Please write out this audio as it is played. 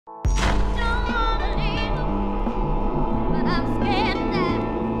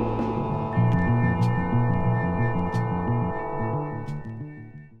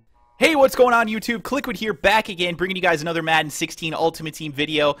what's going on YouTube? Kliquid here, back again, bringing you guys another Madden 16 Ultimate Team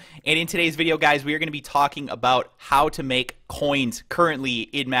video. And in today's video, guys, we are going to be talking about how to make coins currently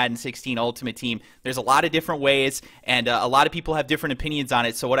in Madden 16 Ultimate Team. There's a lot of different ways, and a lot of people have different opinions on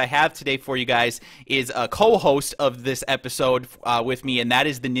it. So what I have today for you guys is a co-host of this episode with me, and that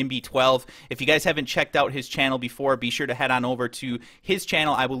is the NIMBY12. If you guys haven't checked out his channel before, be sure to head on over to his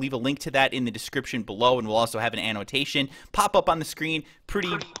channel. I will leave a link to that in the description below, and we'll also have an annotation pop up on the screen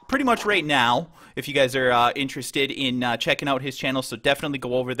pretty much right now if you guys are interested in checking out his channel. So definitely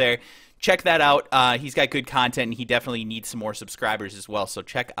go over there, check that out. He's got good content, and he definitely needs some more subscribers as well, so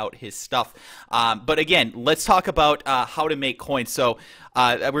check out his stuff. But again, let's talk about how to make coins. So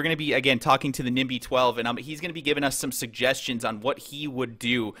we're going to be, again, talking to the NIMBY12, and he's going to be giving us some suggestions on what he would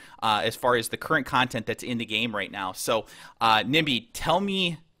do as far as the current content that's in the game right now. So NIMBY, tell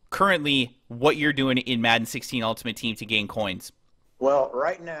me currently what you're doing in Madden 16 Ultimate Team to gain coins. Well,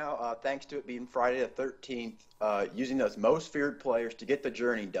 right now, thanks to it being Friday the 13th, using those most feared players to get the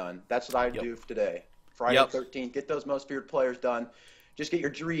journey done. That's what I do today. Friday the 13th, get those most feared players done. Just get your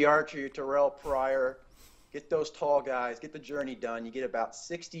Drew Archer, your Terrell Pryor, get those tall guys, get the journey done. You get about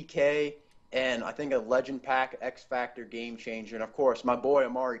 60K and I think a Legend Pack, X Factor, Game Changer, and of course my boy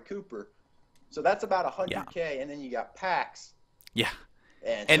Amari Cooper. So that's about 100K, and then you got packs. Yeah.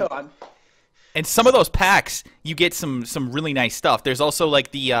 And so And some of those packs, you get some really nice stuff. There's also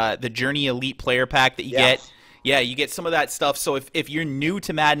like the Journey Elite Player Pack that you get. Yeah, you get some of that stuff. So if you're new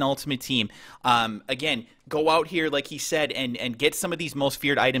to Madden Ultimate Team, again, go out here, like he said, and get some of these most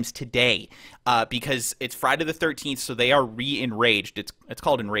feared items today, because it's Friday the 13th, so they are re-enraged. It's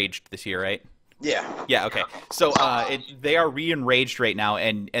called Enraged this year, right? Yeah. Yeah. Okay. So they are re-enraged right now,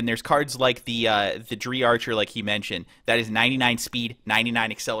 and there's cards like the Drew Archer, like he mentioned, that is 99 speed,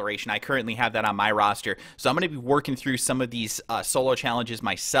 99 acceleration. I currently have that on my roster, so I'm going to be working through some of these solo challenges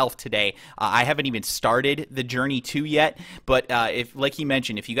myself today. I haven't even started the Journey 2 yet, but if, like he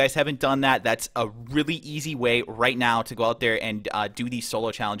mentioned, if you guys haven't done that, that's a really easy way right now to go out there and do these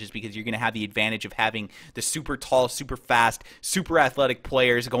solo challenges, because you're going to have the advantage of having the super tall, super fast, super athletic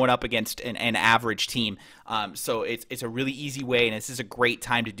players going up against an average team. So it's a really easy way, and this is a great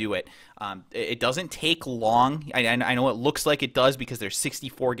time to do it. It doesn't take long. I know it looks like it does because there's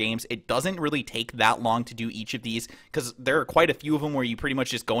 64 games. It doesn't really take that long to do each of these, because there are quite a few of them where you pretty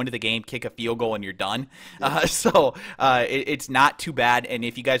much just go into the game, kick a field goal, and you're done. So it's not too bad. And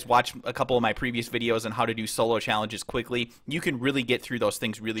if you guys watch a couple of my previous videos on how to do solo challenges quickly, you can really get through those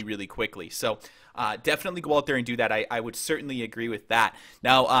things really quickly. So definitely go out there and do that. I would certainly agree with that.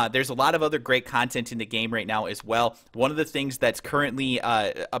 Now, there's a lot of other great content in the game right now as well. One of the things that's currently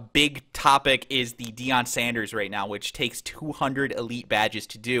a big topic is the Deion Sanders right now, which takes 200 elite badges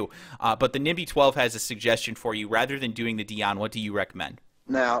to do. But the NIMBY12 has a suggestion for you. Rather than doing the Deion, what do you recommend?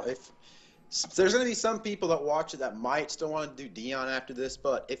 Now, if there's going to be some people that watch it that might still want to do Deion after this,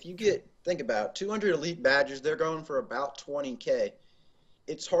 but if you think about 200 elite badges, they're going for about 20K.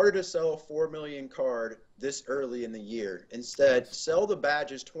 It's harder to sell a 4 million card this early in the year. Instead, sell the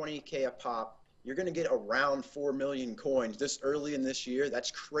badges 20K a pop. You're going to get around 4 million coins this early in this year.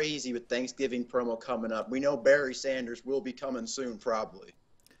 That's crazy with Thanksgiving promo coming up. We know Barry Sanders will be coming soon, probably.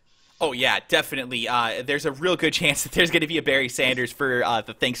 Oh, yeah, definitely. There's a real good chance that there's going to be a Barry Sanders for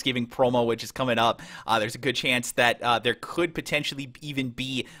the Thanksgiving promo, which is coming up. There's a good chance that there could potentially even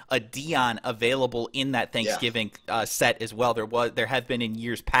be a Deion available in that Thanksgiving set as well. There have been in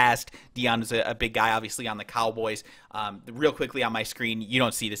years past. Deion is a big guy, obviously, on the Cowboys. Real quickly on my screen, you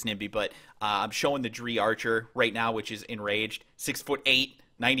don't see this, NIMBY, but I'm showing the Drew Archer right now, which is enraged. 6'8".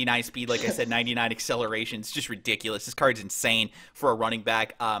 99 speed, like I said, 99 acceleration. It's just ridiculous. This card's insane for a running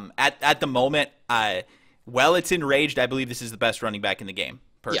back. At the moment, while it's enraged, I believe this is the best running back in the game,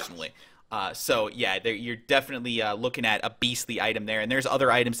 personally. Yeah. So, yeah, you're definitely looking at a beastly item there. And there's other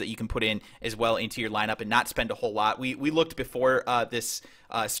items that you can put in as well into your lineup and not spend a whole lot. We looked before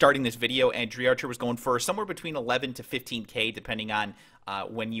starting this video, and Drew Archer was going for somewhere between 11 to 15K, depending on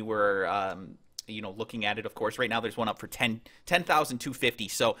when you were looking at it. Of course, right now there's one up for 10,250.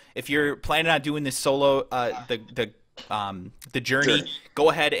 So if you're planning on doing this solo, the journey, go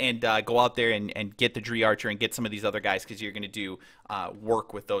ahead and go out there and get the Drew Archer and get some of these other guys, because you're going to do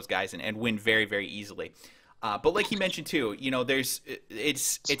work with those guys and win very easily. But like he mentioned too,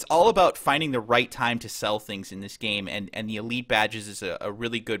 it's all about finding the right time to sell things in this game, and the elite badges is a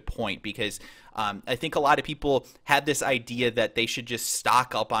really good point, because I think a lot of people have this idea that they should just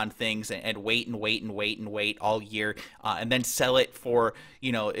stock up on things and wait all year, and then sell it for,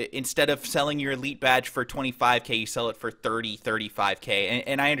 instead of selling your elite badge for 25K, you sell it for 35K.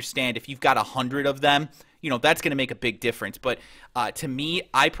 And I understand if you've got 100 of them, that's going to make a big difference. But to me,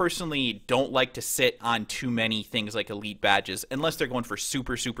 I personally don't like to sit on too many things like elite badges unless they're going for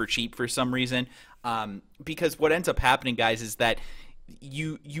super, super cheap for some reason. Because what ends up happening, guys, is that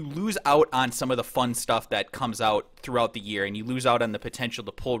you lose out on some of the fun stuff that comes out throughout the year, and you lose out on the potential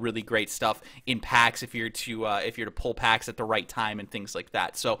to pull really great stuff in packs if you're to pull packs at the right time and things like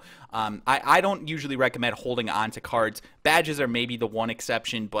that. So I don't usually recommend holding on to cards. Badges are maybe the one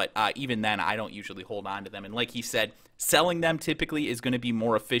exception, but even then I don't usually hold on to them. And like he said, selling them typically is going to be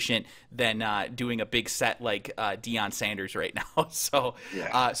more efficient than doing a big set like Deion Sanders right now. So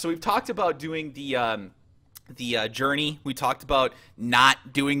Yeah. so we've talked about doing the journey. We talked about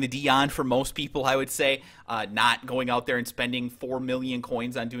not doing the Dion for most people, I would say, not going out there and spending 4 million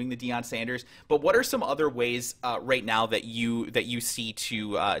coins on doing the Deion Sanders. But what are some other ways right now that you see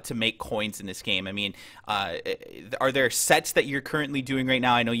to make coins in this game? I mean, are there sets that you're currently doing right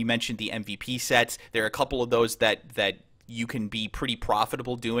now? I know you mentioned the MVP sets. There are a couple of those that you can be pretty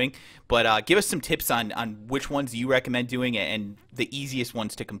profitable doing, but give us some tips on which ones you recommend doing and the easiest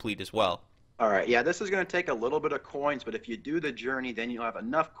ones to complete as well. All right, yeah, this is going to take a little bit of coins, but if you do the journey, then you'll have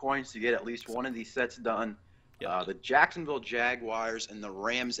enough coins to get at least one of these sets done. Yep. The Jacksonville Jaguars and the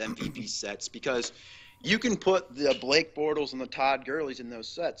Rams MVP sets, because you can put the Blake Bortles and the Todd Gurleys in those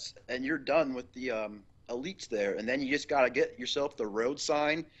sets, and you're done with the elites there. And then you just got to get yourself the road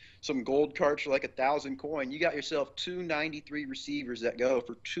sign, some gold cards for like 1,000 coin. You got yourself 293 receivers that go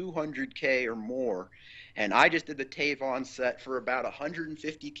for 200K or more. And I just did the Tavon set for about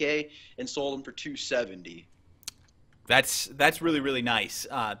 150K and sold them for 270. That's really, really nice.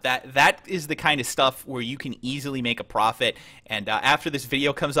 That is the kind of stuff where you can easily make a profit. And after this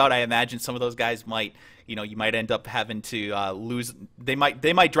video comes out, I imagine some of those guys might, you might end up having to lose. They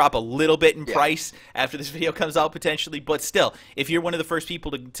might drop a little bit in price after this video comes out potentially. But still, if you're one of the first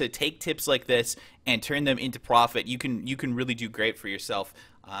people to take tips like this and turn them into profit, you can really do great for yourself.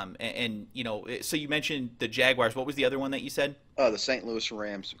 So you mentioned the Jaguars. What was the other one that you said? The St. Louis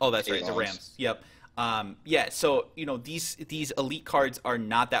Rams. Oh, that's right, the Rams. Yep. So these elite cards are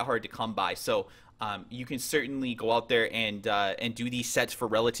not that hard to come by. So you can certainly go out there and do these sets for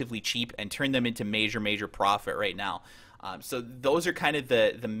relatively cheap and turn them into major profit right now. So those are kind of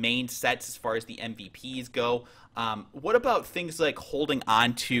the main sets as far as the MVPs go. What about things like holding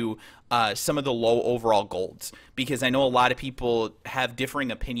on to some of the low overall golds? Because I know a lot of people have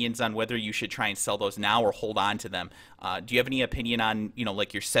differing opinions on whether you should try and sell those now or hold on to them. Do you have any opinion on,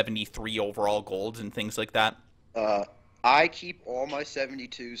 like your 73 overall golds and things like that? I keep all my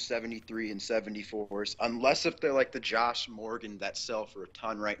 72s, 73, and 74s, unless if they're like the Josh Morgan that sell for a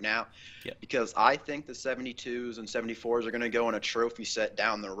ton right now. Yep. Because I think the 72s and 74s are going to go in a trophy set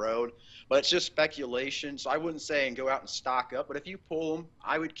down the road. But it's just speculation, so I wouldn't say and go out and stock up. But if you pull them,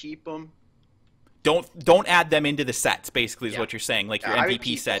 I would keep them. Don't add them into the sets, basically, is what you're saying, like your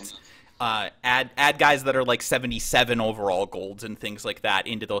MVP sets. Add guys that are like 77 overall golds and things like that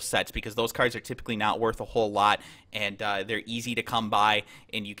into those sets, because those cards are typically not worth a whole lot, and they're easy to come by,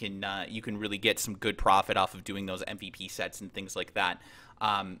 and you can really get some good profit off of doing those MVP sets and things like that.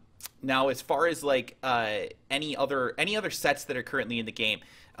 Now, as far as like any other sets that are currently in the game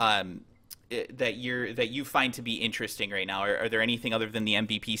that you find to be interesting right now, are there anything other than the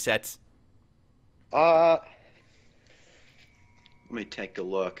MVP sets? Let me take a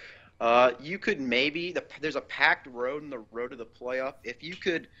look. You could maybe there's a packed road in the road to the playoff. If you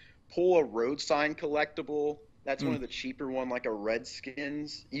could pull a road sign collectible, that's one of the cheaper one, like a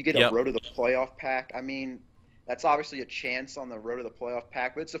Redskins. You get a road to the playoff pack. I mean, that's obviously a chance on the road to the playoff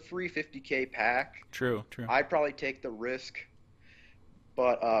pack, but it's a free 50K pack. True. I'd probably take the risk.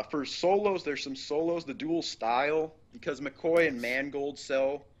 But for solos, there's some solos, the dual style, because McCoy and Mangold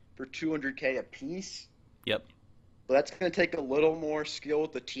sell for 200K a piece. Yep. But that's going to take a little more skill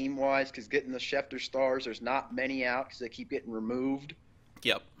with the team-wise, because getting the Schefter stars, there's not many out because they keep getting removed.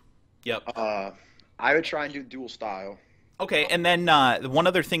 Yep. I would try and do dual style. Okay, and then one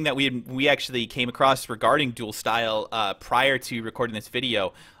other thing that we actually came across regarding dual style prior to recording this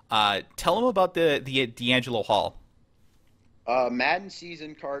video, tell them about the D'Angelo Hall. Madden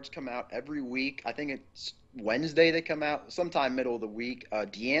season cards come out every week. I think it's Wednesday they come out, sometime middle of the week.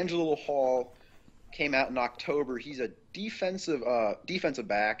 D'Angelo Hall came out in October. He's a defensive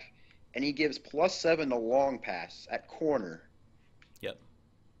back, and he gives +7 to long pass at corner. Yep.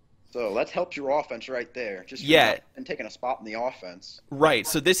 So that helps your offense right there. Just and taking a spot in the offense. Right.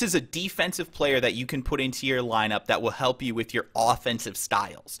 So this is a defensive player that you can put into your lineup that will help you with your offensive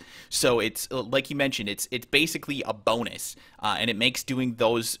styles. So it's like you mentioned, it's basically a bonus, and it makes doing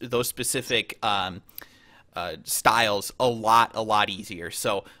those specific styles a lot easier.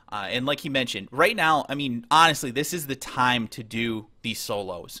 So, and like you mentioned, right now, I mean, honestly, this is the time to do these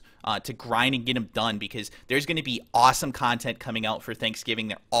solos, to grind and get them done, because there's going to be awesome content coming out for Thanksgiving.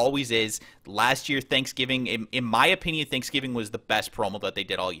 There always is. Last year, Thanksgiving, in my opinion, Thanksgiving was the best promo that they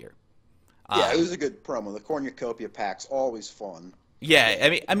did all year. Yeah, it was a good promo. The cornucopia pack's always fun.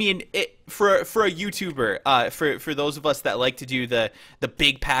 Yeah, for a YouTuber, for those of us that like to do the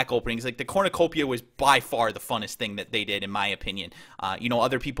big pack openings, like the cornucopia was by far the funnest thing that they did, in my opinion.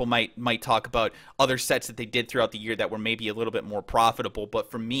 Other people might talk about other sets that they did throughout the year that were maybe a little bit more profitable,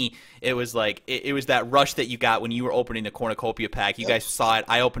 but for me, it was like it was that rush that you got when you were opening the cornucopia pack. You guys saw it.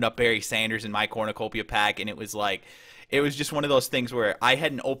 I opened up Barry Sanders in my cornucopia pack, and it was like, it was just one of those things where I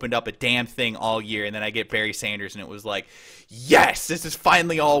hadn't opened up a damn thing all year, and then I get Barry Sanders, and it was like, yes, this is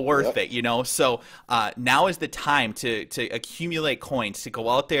finally all worth it, So now is the time to accumulate coins, to go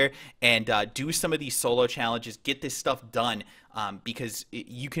out there and do some of these solo challenges, get this stuff done, because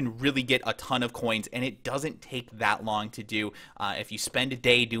you can really get a ton of coins, and it doesn't take that long to do. If you spend a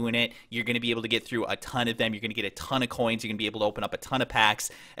day doing it, you're going to be able to get through a ton of them. You're going to get a ton of coins. You're going to be able to open up a ton of packs.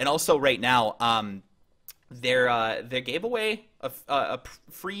 And also right now, they gave away a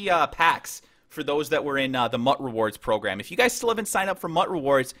free packs for those that were in the MUT Rewards program. If you guys still haven't signed up for MUT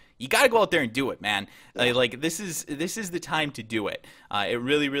Rewards, you got to go out there and do it, man. Like this is the time to do it. It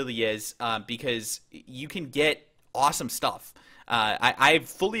really is, because you can get awesome stuff. I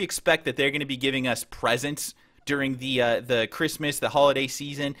fully expect that they're going to be giving us presents during the Christmas, the holiday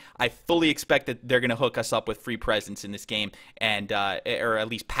season. I fully expect that they're going to hook us up with free presents in this game, and or at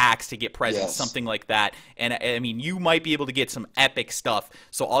least packs to get presents, something like that. And I mean, you might be able to get some epic stuff.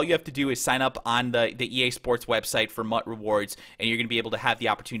 So all you have to do is sign up on the EA Sports website for MUT Rewards, and you're going to be able to have the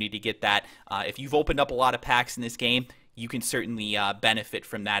opportunity to get that. If you've opened up a lot of packs in this game, you can certainly benefit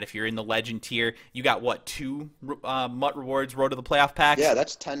from that. If you're in the Legend tier, you got, what, 2 MUT Rewards Road to the Playoff packs? Yeah,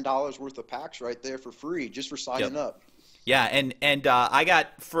 that's $10 worth of packs right there for free, just for signing up. Yeah, and I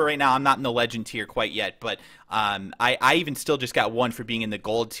got, for right now, I'm not in the Legend tier quite yet, but I even still just got 1 for being in the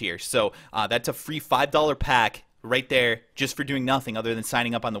Gold tier. So that's a free $5 pack right there, just for doing nothing other than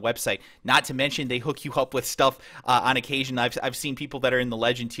signing up on the website. Not to mention, they hook you up with stuff on occasion. I've seen people that are in the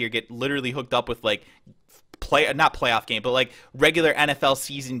Legend tier get literally hooked up with, like, not playoff game, but like regular NFL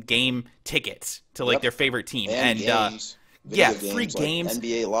season game tickets to like their favorite team, and games, free games. Like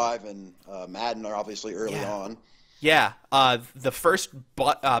NBA Live and Madden are obviously early on. Yeah, the first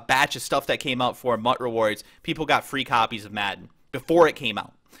batch of stuff that came out for MUT Rewards, people got free copies of Madden before it came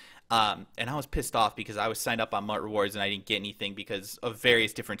out. And I was pissed off because I was signed up on MUT Rewards and I didn't get anything because of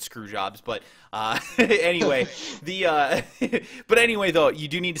various different screw jobs. But anyway, but anyway, though, you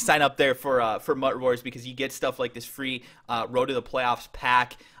do need to sign up there for MUT Rewards, because you get stuff like this free Road to the Playoffs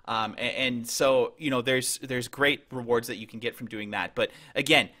pack. And so, there's great rewards that you can get from doing that. But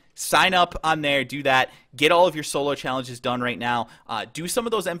again, sign up on there, do that, get all of your solo challenges done right now. Do some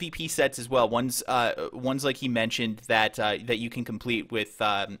of those MVP sets as well. Ones like he mentioned that you can complete with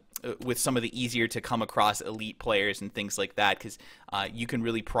some of the easier to come across elite players and things like that, because you can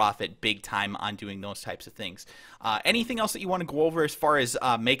really profit big time on doing those types of things. Anything else that you want to go over as far as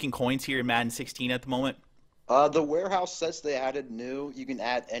making coins here in Madden 16 at the moment? The warehouse sets they added new. You can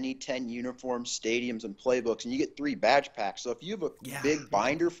add any 10 uniforms, stadiums, and playbooks, and you get 3 badge packs. So if you have a big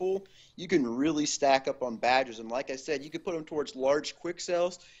binder full, you can really stack up on badges. And like I said, you could put them towards large quick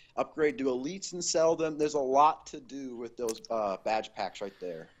sales, upgrade to elites, and sell them. There's a lot to do with those badge packs right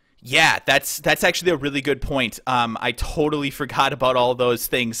there. Yeah, that's actually a really good point. I totally forgot about all those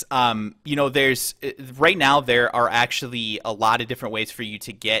things. There's right now there are actually a lot of different ways for you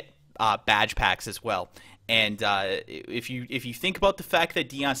to get badge packs as well. And if you think about the fact that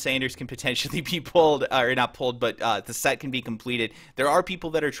Deion Sanders can potentially be pulled, or not pulled, but the set can be completed, there are people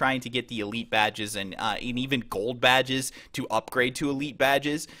that are trying to get the elite badges and even gold badges to upgrade to elite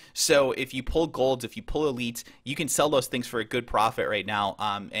badges. So if you pull golds, if you pull elites, you can sell those things for a good profit right now.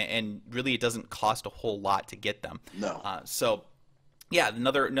 And really, it doesn't cost a whole lot to get them. No. So yeah,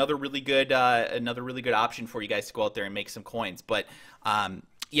 another really good option for you guys to go out there and make some coins. But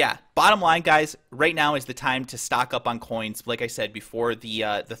yeah, bottom line, guys, right now is the time to stock up on coins, like I said, before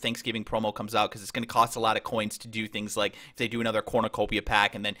the Thanksgiving promo comes out, because it's going to cost a lot of coins to do things like if they do another cornucopia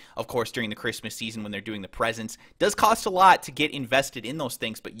pack, and then, of course, during the Christmas season when they're doing the presents. It does cost a lot to get invested in those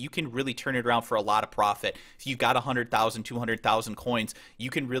things, but you can really turn it around for a lot of profit. If you've got 100,000, 200,000 coins, you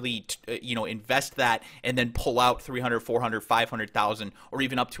can really invest that and then pull out 300, 400, 500,000, or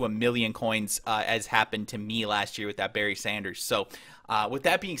even up to 1 million coins, as happened to me last year with that Barry Sanders. So with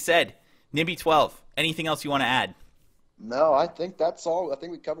that being said, Nimby12, anything else you want to add? No, I think that's all. I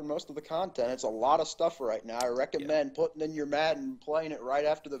think we covered most of the content. It's a lot of stuff right now. I Yeah. recommend putting in your Madden and playing it right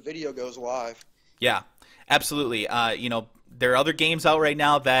after the video goes live. Yeah, absolutely. There are other games out right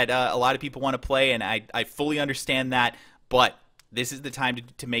now that a lot of people want to play, and I fully understand that. But this is the time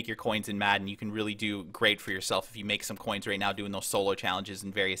to make your coins in Madden. You can really do great for yourself if you make some coins right now doing those solo challenges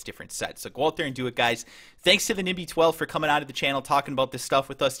in various different sets. So go out there and do it, guys. Thanks to the NIMBY12 for coming out of the channel talking about this stuff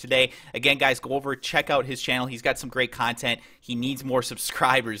with us today. Again, guys, go over, check out his channel. He's got some great content. He needs more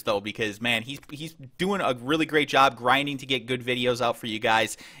subscribers, though, because, man, he's doing a really great job grinding to get good videos out for you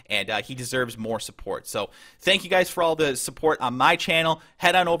guys, and he deserves more support. So thank you guys for all the support on my channel.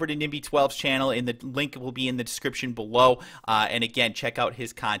 Head on over to NIMBY12's channel, and the link will be in the description below. And again, check out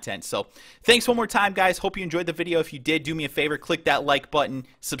his content. So thanks one more time, guys. Hope you enjoyed the video. If you did, do me a favor, click that like button,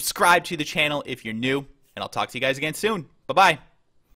 subscribe to the channel if you're new, and I'll talk to you guys again soon. Bye-bye.